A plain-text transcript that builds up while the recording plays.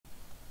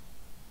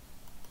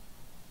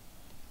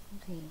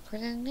Okay, for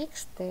the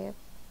next step,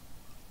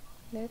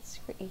 let's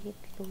create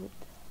load.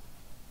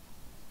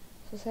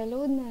 So, sa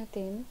load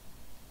natin,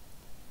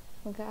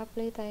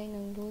 mag-a-apply tayo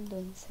ng load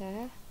dun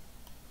sa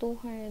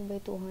 200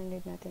 by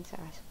 200 natin sa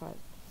asphalt.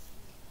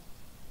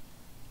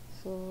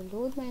 So,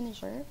 load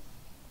manager,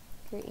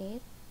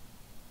 create,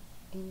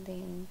 and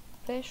then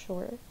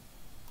pressure,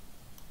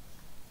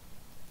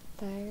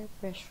 tire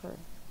pressure.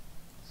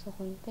 So,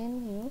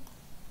 continue,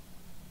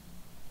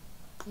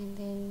 and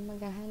then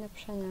maghahanap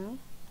siya ng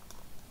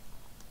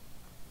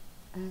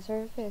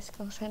surface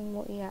kung saan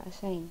mo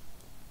i-assign.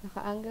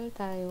 Naka-angle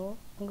tayo,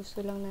 ang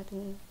gusto lang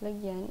natin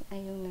lagyan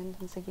ay yung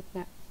nandun sa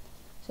gitna.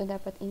 So,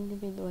 dapat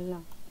individual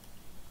lang.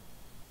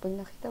 Pag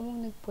nakita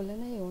mong nagpula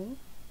na yun,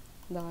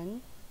 done.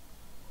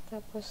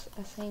 Tapos,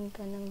 assign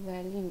ka ng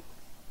value.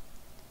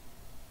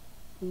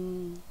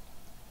 1.25.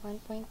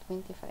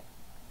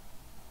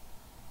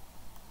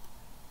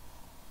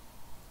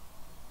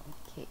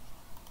 Okay.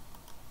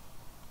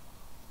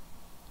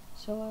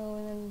 So,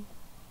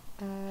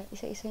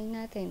 isa-isayin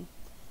natin.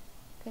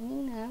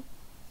 Kanina,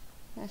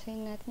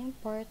 na-assign natin yung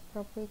part,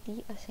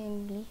 property,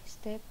 assembly,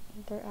 step,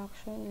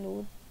 interaction,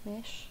 load,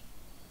 mesh.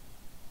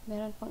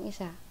 Meron pang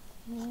isa.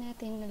 Hindi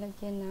natin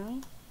nalagyan ng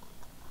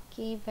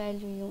key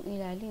value yung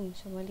ilalim.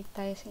 So, balik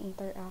tayo sa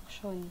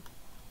interaction.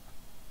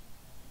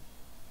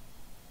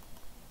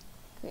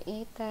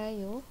 Create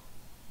tayo.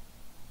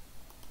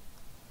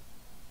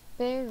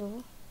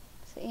 Pero,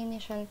 sa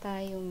initial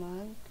tayo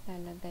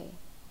maglalagay.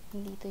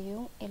 Dito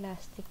yung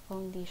elastic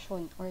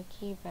foundation or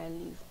key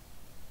value.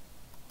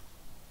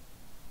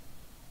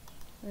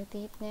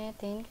 Rotate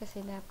natin kasi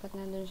dapat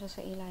nandun siya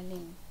sa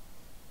ilalim.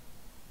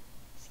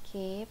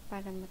 Escape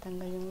para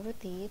matanggal yung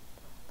rotate.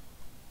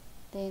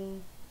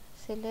 Then,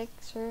 select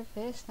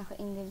surface.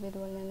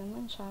 Naka-individual na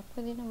naman siya.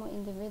 Pwede namang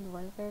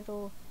individual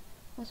pero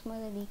mas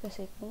madali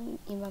kasi kung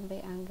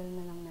ibabay angle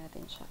na lang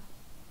natin siya.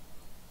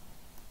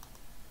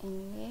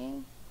 And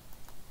then,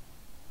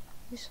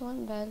 this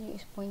one value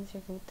is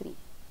 0.03.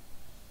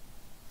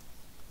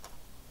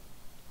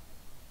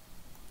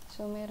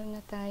 So, meron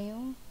na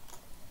tayong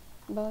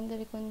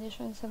boundary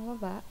condition sa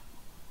baba.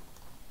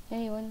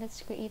 Ngayon,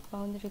 let's create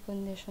boundary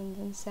condition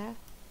dun sa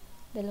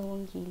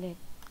dalawang gilid.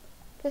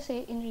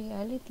 Kasi, in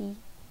reality,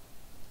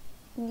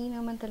 hindi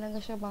naman talaga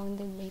siya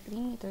bounded by 3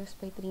 meters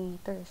by 3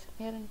 meters.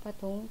 Meron pa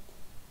tong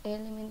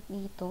element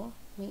dito.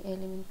 May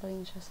element pa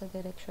rin siya sa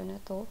direction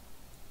na to.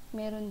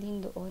 Meron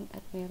din doon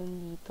at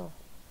meron dito.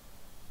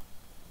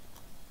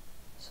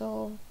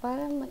 So,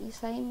 para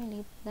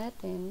ma-simulate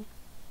natin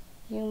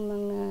yung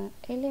mga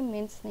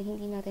elements na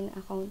hindi natin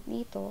na-account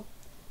dito,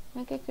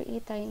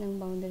 magkakreate tayo ng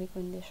boundary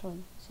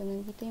condition. So,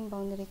 nandito yung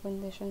boundary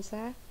condition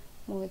sa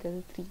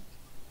model 3.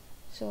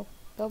 So,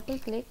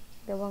 double-click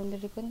the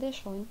boundary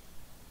condition.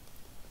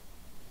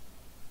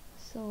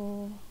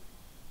 So,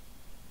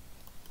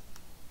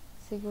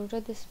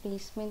 siguro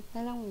displacement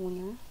na lang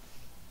muna.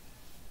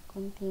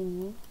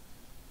 Continue.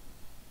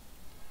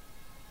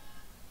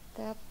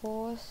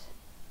 Tapos,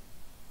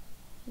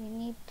 we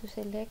need to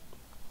select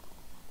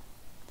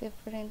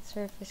different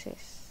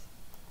surfaces.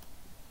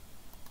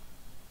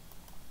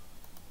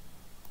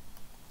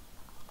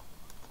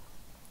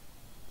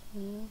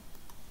 Okay.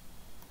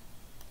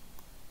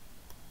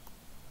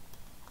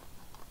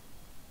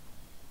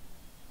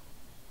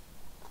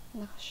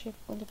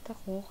 Naka-shift ulit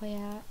ako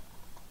kaya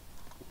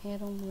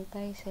merong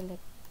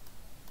multi-select.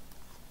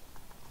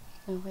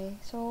 Okay.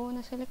 So,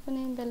 naselect ko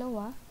na yung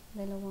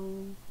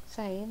dalawang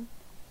side.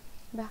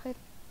 Bakit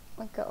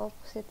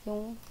magka-opposite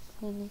yung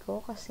pili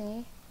ko?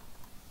 Kasi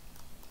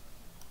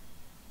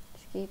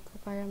escape ko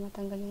para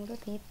matanggal yung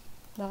rotate.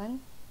 Done.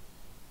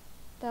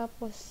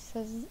 Tapos,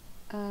 sa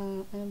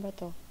ano ba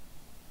to?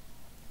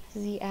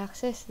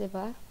 Z-axis,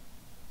 diba?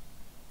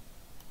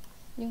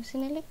 Yung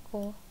sinelect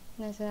ko,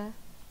 nasa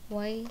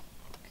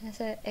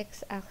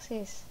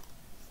x-axis.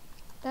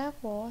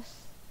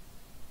 Tapos,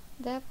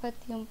 dapat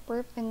yung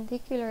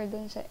perpendicular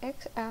dun sa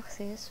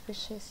x-axis,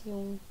 which is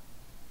yung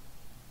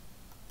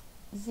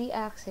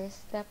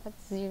z-axis, dapat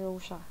 0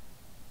 siya.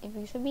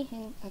 Ibig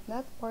sabihin, at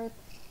that part,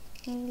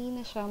 hindi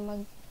na siya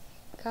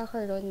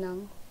magkakaroon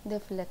ng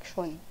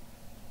deflection.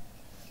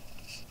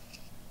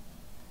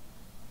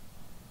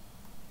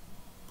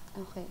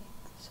 Okay.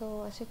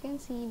 So, as you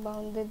can see,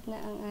 bounded na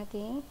ang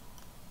ating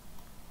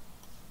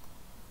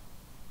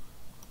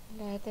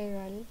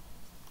lateral,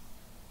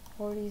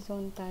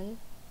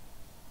 horizontal,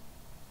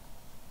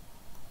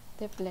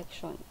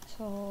 deflection.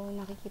 So,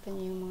 nakikita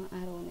niyo yung mga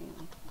arrow na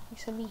yun.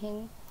 Ibig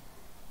sabihin,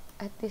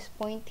 at this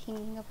point,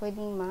 hindi na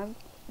pwedeng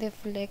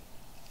mag-deflect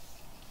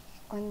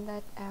on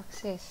that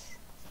axis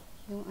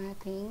yung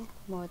ating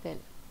model.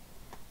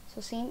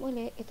 So, same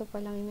uli, ito pa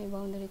lang yung may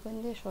boundary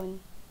condition.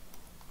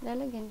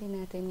 Lalagyan din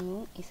natin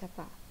yung isa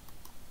pa.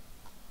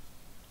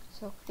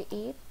 So,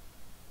 create.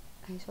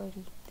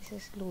 This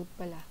is load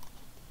pala.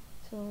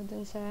 So,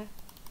 dun sa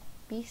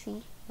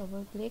PC,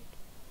 double-click,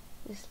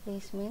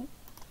 displacement,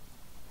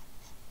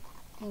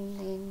 and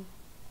then,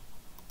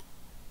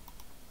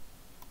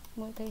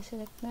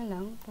 multi-select na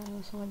lang para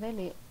mas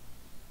madali.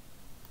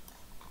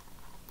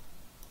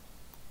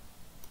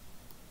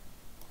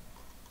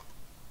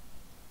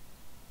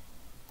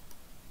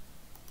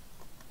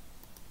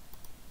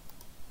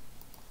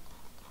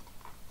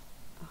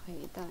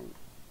 done.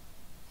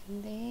 And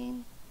then,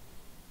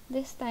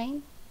 this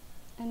time,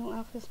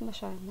 anong axis ba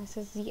siya? Nasa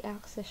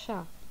z-axis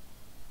siya.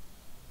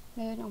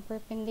 Ngayon, ang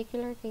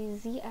perpendicular kay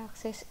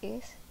z-axis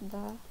is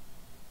the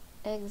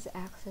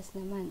x-axis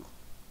naman.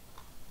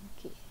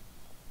 Okay.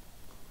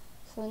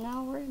 So,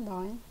 now we're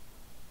done.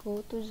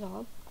 Go to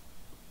job.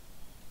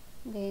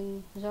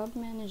 Then, job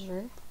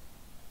manager.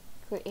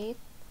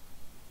 Create.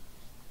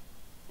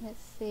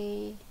 Let's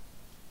say,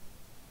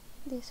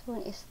 this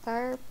one is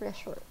tire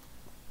pressure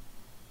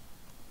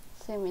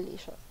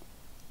simulation.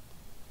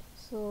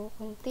 So,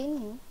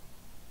 continue.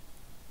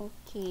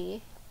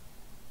 Okay.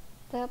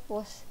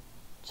 Tapos,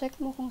 check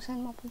mo kung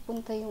saan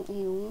mapupunta yung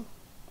iyong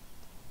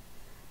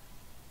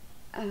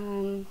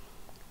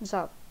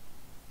job.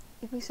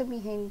 Ibig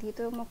sabihin,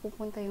 dito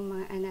mapupunta yung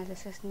mga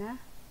analysis na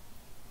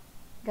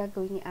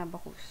gagawin ni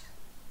Abacus.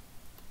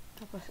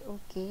 Tapos,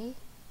 okay.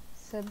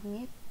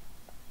 Submit.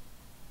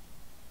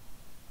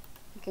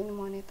 You can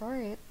monitor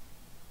it.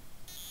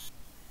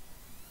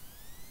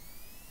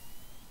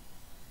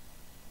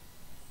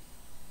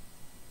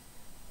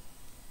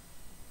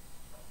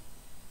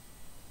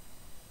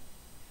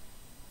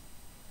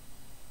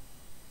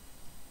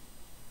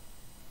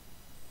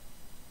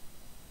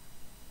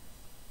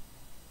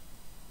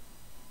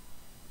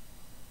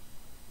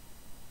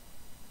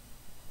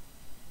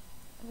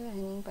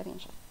 Running pa rin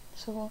siya.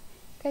 So,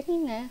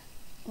 kanina,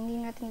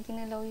 hindi natin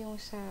ginalaw yung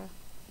sa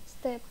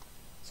step.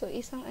 So,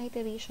 isang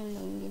iteration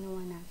lang yung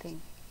ginawa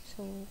natin.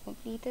 So,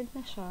 completed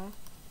na siya.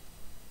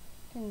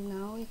 And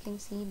now, you can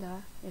see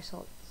the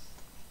result.